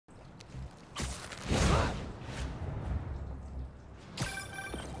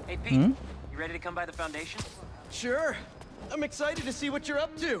Hey Pete, you ready to come by the foundation? Sure. I'm excited to see what you're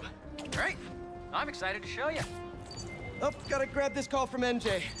up to. Great. I'm excited to show you. Oh, gotta grab this call from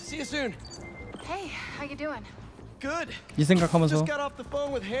NJ. See you soon. Hey, how you doing? Good. 이 생각하면서 Just got off the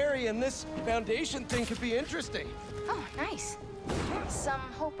phone with Harry, and this foundation thing could be interesting. Oh, nice. Some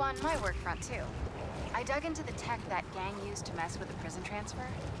hope on my work front too. I dug into the tech that gang used to mess with the prison transfer.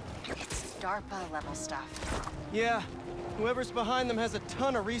 It's DARPA level stuff. Yeah, whoever's behind them has a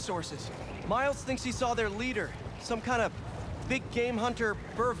ton of resources. Miles thinks he saw their leader, some kind of big game hunter,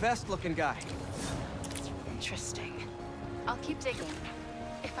 fur vest looking guy. Interesting. I'll keep digging.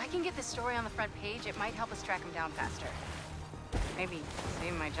 If I can get this story on the front page, it might help us track him down faster. Maybe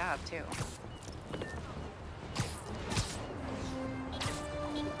save my job too.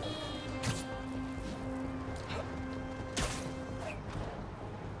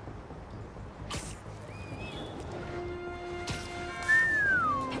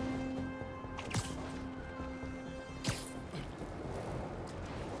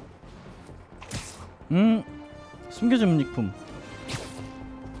 숨겨진 물품.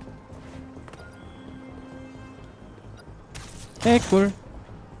 꿀.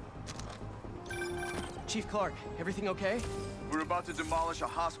 Chief Clark, everything okay? We're about to demolish a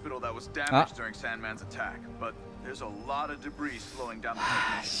hospital that was damaged during Sandman's attack, but there's a lot of debris slowing down the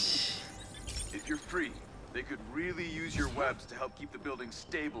technicians. If you're free, they could really use your webs to help keep the building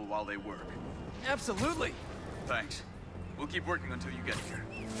stable while they work. Absolutely. Thanks. We'll keep working until you get here.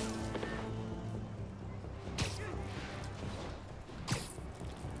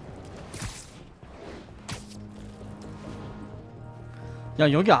 야,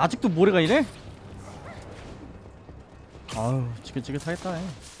 여기 아직도 모래가 이래? 아우, 지긋지긋하겠다.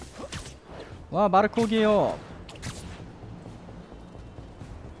 와, 마르코기요.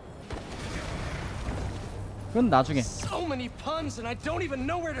 그건 나중에. So many puns and I don't even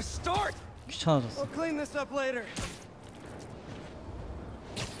know where to start. 귀찮아졌어. I'll clean this up later.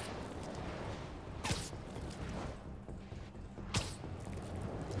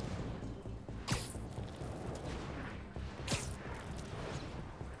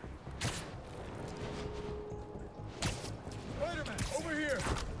 Spider-Man, over here.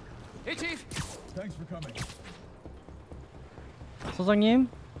 Hey, Chief. Thanks for coming. 소장님,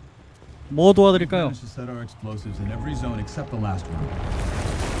 뭐 도와드릴까요? Managed to set our explosives in every zone except the last one.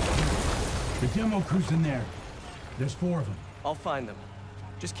 The demo crew's in there. There's 4 of them. I'll find them.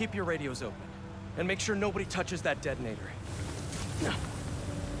 Just keep your radios open. And make sure nobody touches that detonator.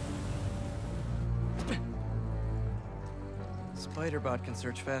 Spider-Bot can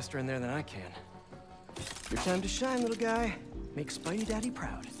search faster in there than I can. Your time to shine, little guy. Make Spidey Daddy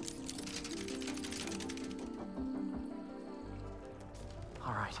proud.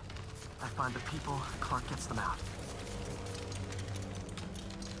 All right. I find the people, Clark gets them out.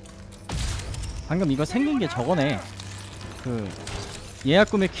 방금 이거 생긴 게 저거네. 그 예약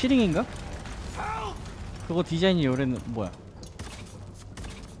구매 키링인가? 그거 디자인이 요래는 뭐야?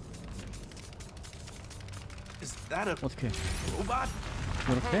 어떻게?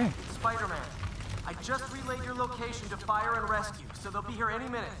 이렇게? Spider-Man, I just relayed your location to fire and rescue, so they'll be here any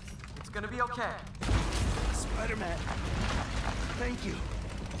minute. It's gonna be okay. Spider-Man. Thank you.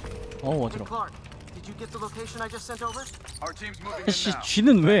 어우, Hey 어지러워. Clark, did you get the location I just sent over? Our team's moving in 씨, now.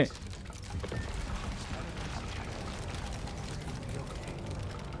 쥐는 왜?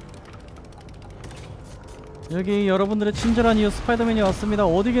 여기 여러분들의 친절한 이웃 스파이더맨이 왔습니다.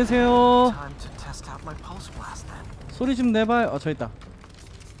 어디 계세요? Time to test out my pulse blast then. 소리 좀 내봐요. 저 있다.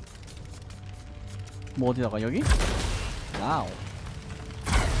 뭐 어디다가 여기? 와우.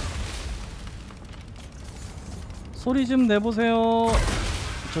 소리 좀 내보세요.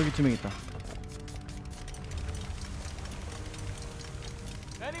 저기 2명 있다.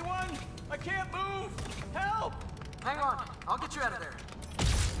 Anyone? I can't move. Help! Hang on, I'll get you out of there.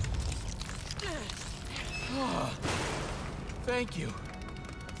 Thank you.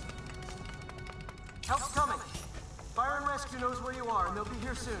 Help's coming. Fire and rescue knows where you are, and they'll be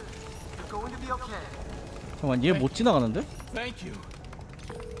here soon. You're going to be okay. 잠깐만, 얘 못 지나가는데? Thank you.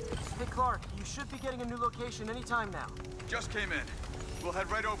 Hey Clark, you should be getting a new location anytime now. Just came in. We'll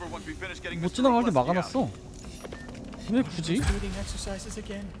head right over once we finish getting 못 this room 지나가게 busted out. 막아놨어. 왜 굳이? Breathing exercises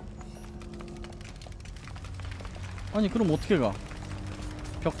again. 아니 그럼 어떻게 가?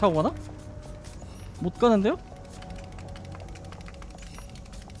 벽 타고 가나? 못 가는데요?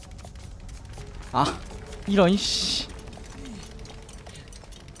 아, 이런 씨.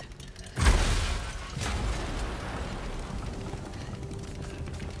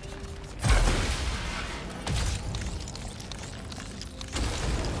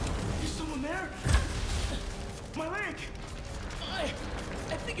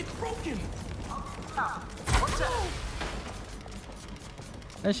 think it's broken. What's that?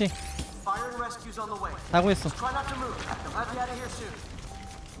 애쉬 Fire and rescue's on the way. 다 구했어. Try not to move. They'll have you out of here soon.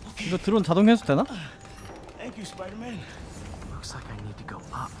 이거 드론 자동 회수 되나? Thank you, Spider-Man. Looks like I need to go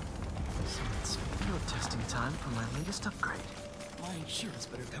up. So it's field testing time for my latest upgrade. My insurance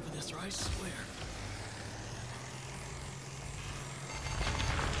better cover this, or I swear.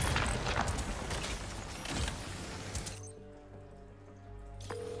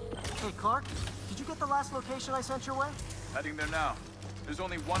 Hey, Clark, did you get the last location I sent your way? Heading there now. There's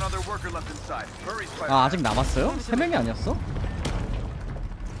only one other worker left inside. Hurry, Spider-Man. 아 아직 남았어요? 3명이 아니었어?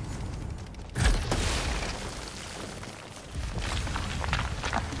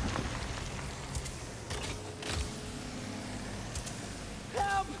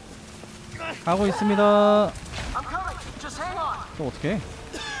 가고 있습니다. I'm coming. Just hang on. 또 어떻게?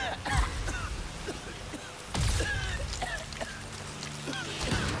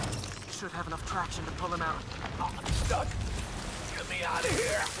 Should have enough traction to pull him out. Duck, get me out of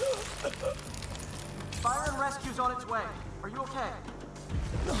here. Fire and rescue's on its way. Are you okay?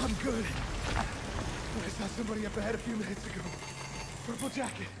 No, I'm good. I saw somebody up ahead a few minutes ago. Purple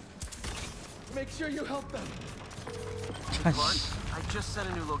jacket. Make sure you help them. Clark, I just sent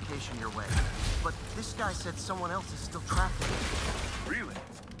a new location your way. But this guy said someone else is still trapped in it. Really?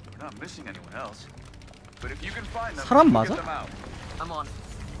 We're not missing anyone else. But if you can find them, 사람 we'll 맞아? get them out. I'm on it.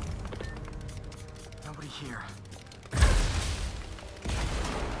 Nobody here.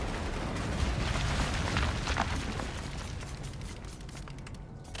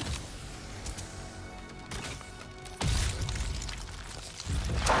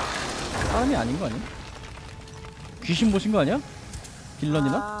 사람이 아닌 거 아니야? 귀신 보신 거 아니야?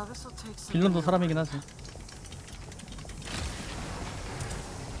 빌런이나? This'll take some 빌런도 사람이긴 하지.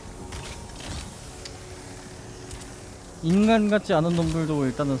 인간 같지 않은 놈들도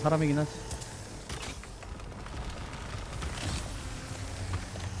일단은 사람이긴 하지.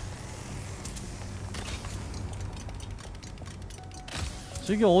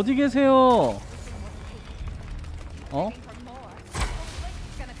 저기 어디 계세요? 어?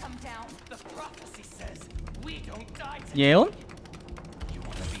 예언?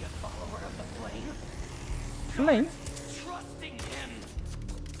 플레임?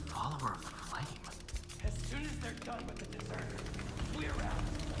 follower of the flame.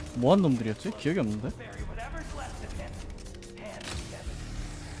 뭐한 놈들이었지? 기억이 없는데?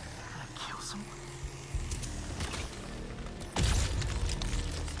 Kill someone?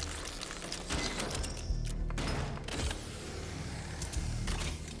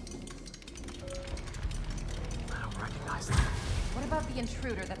 I don't recognize them. What about the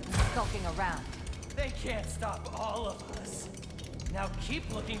intruder that's been skulking around? They can't stop all of us. Now keep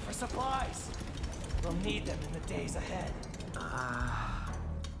looking for supplies. We'll need them in the days ahead.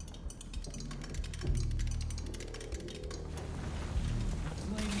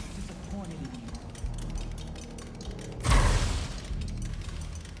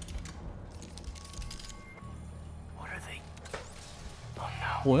 What are they?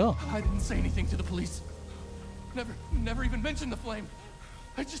 뭐야? I didn't say anything to the police. Never even mentioned the flame.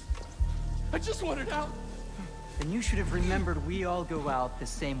 I just wanted out. Then you should have remembered we all go out the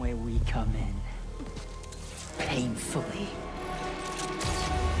same way we come in. Painfully.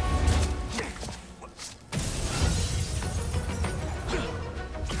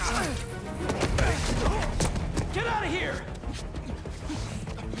 Get out of here!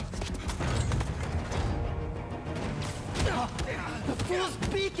 The fool's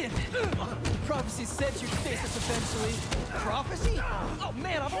beacon! Prophecy said you'd face us eventually. Prophecy? Oh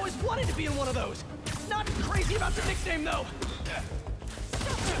man, I've always wanted to be in one of those. Not crazy about the nickname though.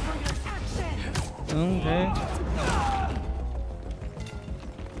 응, 돼.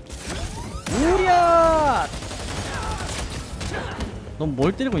 우랴! 넌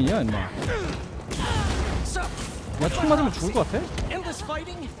뭘 때리고 있냐, 임마? 야, 총 맞으면 죽을 것 같아? Endless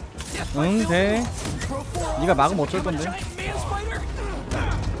fighting? 응, 돼. 네가 막으면 어쩔 건데?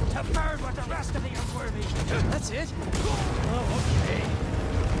 That's it?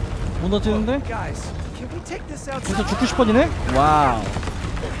 무너지는데? Guys, can we take this 벌써 outside? 죽고 싶어지네? 와우.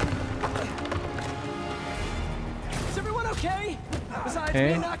 Is everyone okay? Besides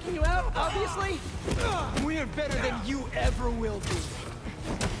Okay. me knocking you out, obviously? We're better than you ever will be.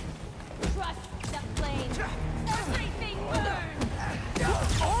 Trust the flame. Everything burns.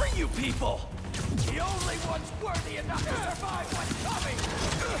 Who are you people? The only ones worthy enough to survive what's coming!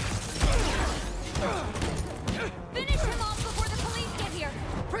 Finish him off before the police get here.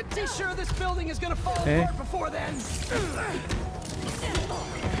 Pretty sure this building is gonna fall Okay. apart before then.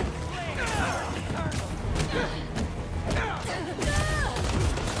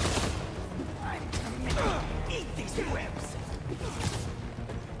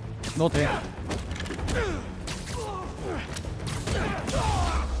 너 돼.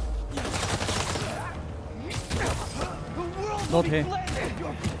 너 돼.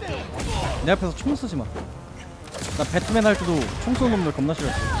 내 앞에서 총 쓰지 마. 나 배트맨 할 때도 총 쏘는 놈들 겁나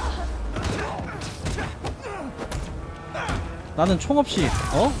싫어했어. 나는 총 없이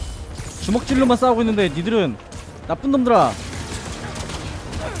주먹질로만 싸우고 있는데 니들은 나쁜 놈들아.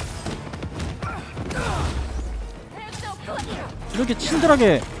 이렇게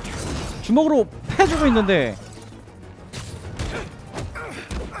친절하게 주먹으로 패주고 있는데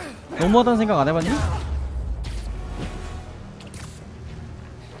너무하다는 생각 안 해봤니?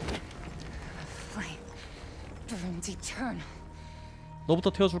 너부터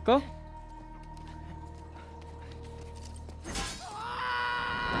태워줄까?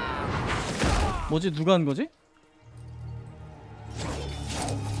 뭐지? 누가 한 거지?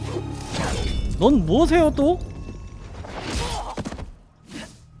 넌 뭐세요 또?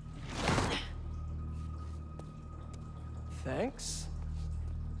 Thanks.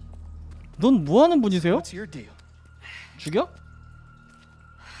 넌 뭐하는 분이세요? What's your deal? 죽여?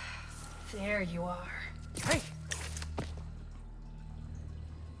 There you are. Hey,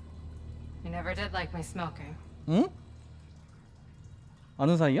 You never did like my smoking. 응?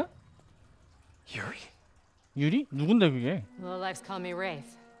 아는 사이야? Yuri. 유리? 누군데 그게? Lowlifes call me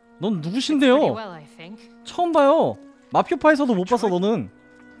Wraith. 넌 Pretty 누구신데요? well, I think. 처음 봐요. 마피오파에서도 못 봤어 너는.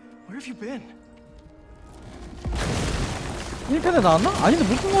 Where have you been? 1편에 나왔나? 아닌데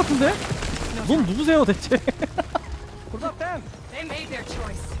못 본 것 같은데? 넌 누구세요 대체? What about them? They made their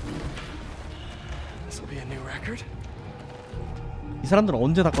choice. This will be a new record. 이 사람들은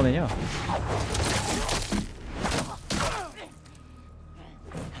언제 다 꺼내냐?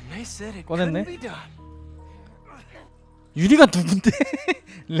 And they said it 꺼냈네. couldn't be done. 유리가 누군데?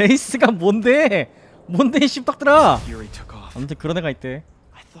 레이스가 뭔데? 뭔데 이 씹덕들아? Yuri took off. 아무튼 그런 애가 있대.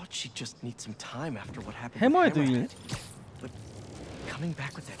 I thought she'd just need some time after what happened. 해머에도 with 일. Hammerhead. But coming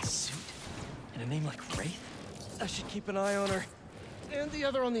back with that suit and a name like Wraith, I should keep an eye on her and the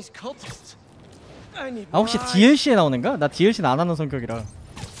other on these cultists. I need. 아 혹시 more DLC에 나오는 가? 나 DLC는 안 하는 성격이라.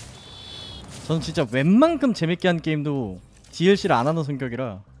 저는 진짜 웬만큼 재밌게 한 게임도 DLC를 안 하는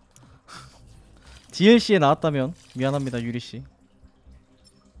성격이라. DLC에 나왔다면 미안합니다 유리씨.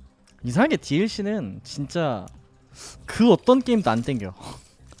 이상하게 DLC는 진짜 그 어떤 게임도 안 땡겨.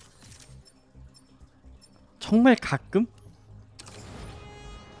 정말 가끔?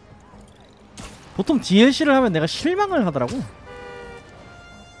 보통 DLC를 하면 내가 실망을 하더라고.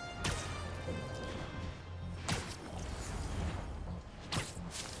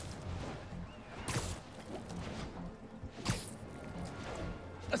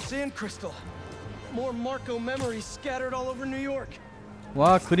 A sand crystal. More Marco memories scattered all over New York.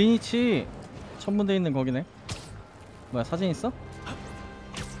 와 그리니치 천문대 있는 거기네. 뭐야 사진 있어?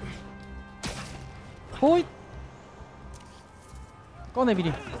 호잇 꺼내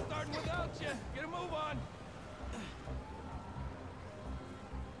미리.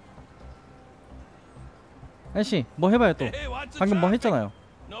 아저씨 뭐 해봐요 또. 방금 뭐 했잖아요.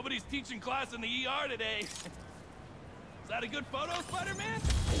 Nobody's teaching class in the ER today. Is that a good photo, Spider-Man?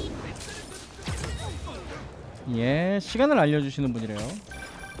 예 시간을 알려주시는 분이래요.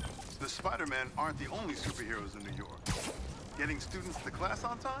 The Spider-Men aren't the only superheroes in New York. Getting students to class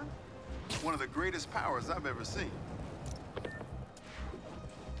on time? One of the greatest powers I've ever seen.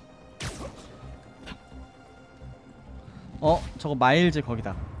 저거 마일즈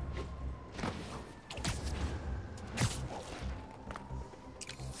거기다.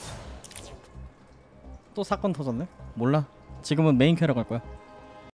 또 사건 터졌네? 몰라 지금은 메인 캐러 갈 거야.